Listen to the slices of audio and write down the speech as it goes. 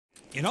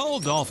In all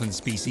dolphin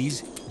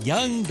species,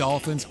 young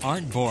dolphins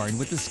aren't born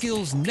with the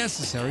skills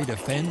necessary to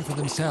fend for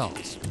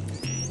themselves.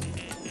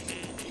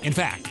 In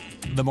fact,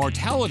 the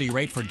mortality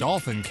rate for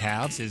dolphin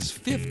calves is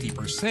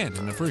 50%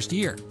 in the first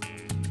year.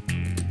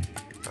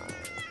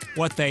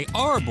 What they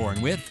are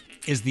born with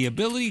is the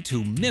ability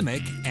to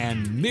mimic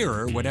and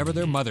mirror whatever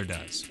their mother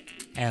does.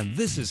 And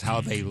this is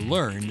how they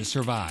learn to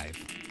survive.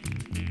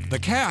 The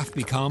calf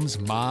becomes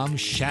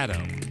mom's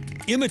shadow,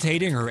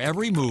 imitating her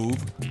every move,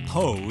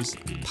 pose,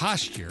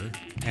 posture,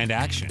 and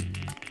action.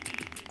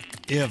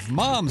 If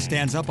mom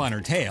stands up on her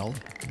tail,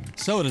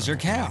 so does her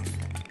calf.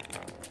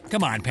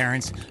 Come on,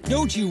 parents,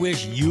 don't you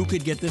wish you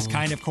could get this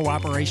kind of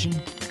cooperation?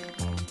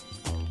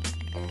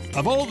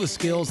 Of all the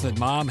skills that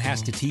mom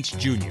has to teach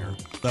Junior,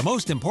 the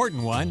most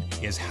important one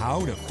is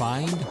how to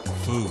find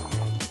food.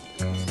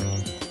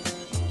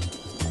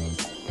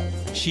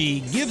 She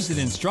gives it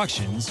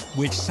instructions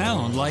which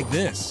sound like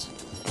this.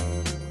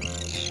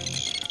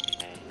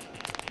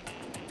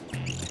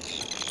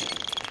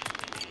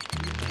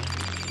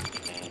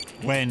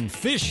 When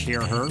fish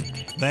hear her,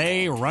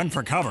 they run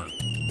for cover,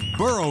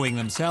 burrowing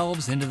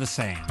themselves into the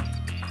sand.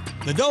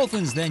 The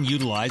dolphins then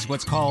utilize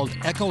what's called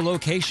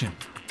echolocation,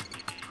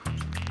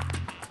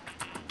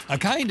 a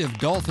kind of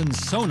dolphin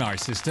sonar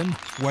system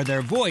where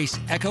their voice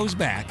echoes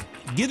back,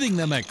 giving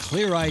them a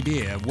clear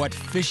idea of what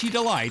fishy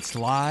delights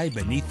lie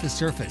beneath the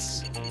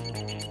surface.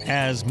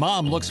 As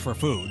mom looks for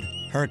food,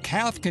 her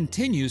calf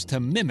continues to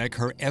mimic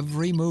her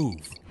every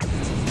move.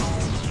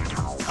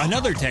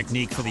 Another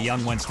technique for the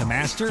young ones to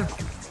master: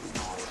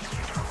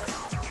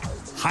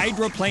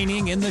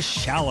 hydroplaning in the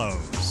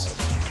shallows.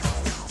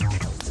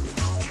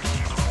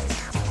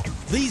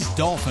 These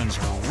dolphins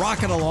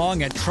rocket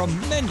along at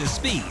tremendous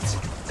speeds,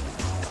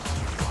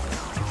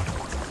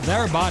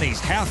 their bodies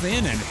half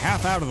in and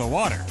half out of the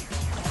water.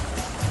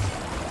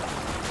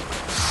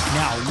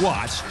 Now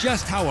watch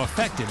just how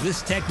effective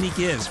this technique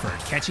is for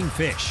catching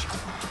fish.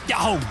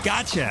 Oh,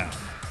 gotcha!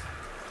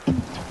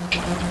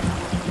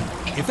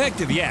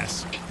 Effective,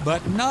 yes,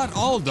 but not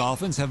all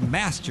dolphins have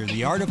mastered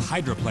the art of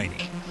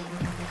hydroplaning.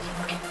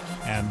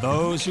 And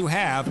those who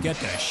have get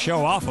to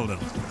show off a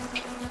little.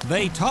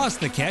 They toss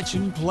the catch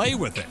and play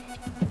with it.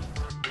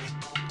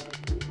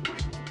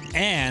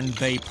 And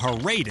they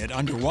parade it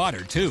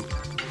underwater, too.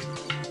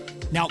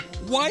 Now,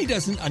 why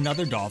doesn't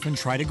another dolphin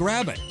try to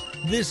grab it?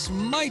 This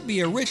might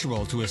be a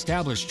ritual to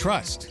establish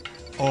trust.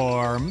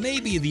 Or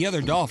maybe the other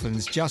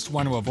dolphins just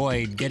want to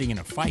avoid getting in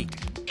a fight.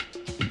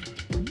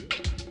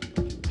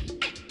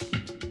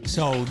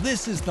 So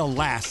this is the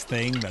last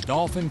thing the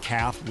dolphin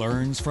calf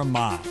learns from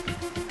mom.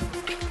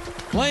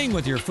 Playing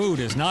with your food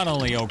is not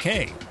only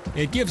okay,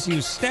 it gives you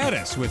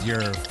status with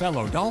your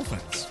fellow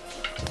dolphins.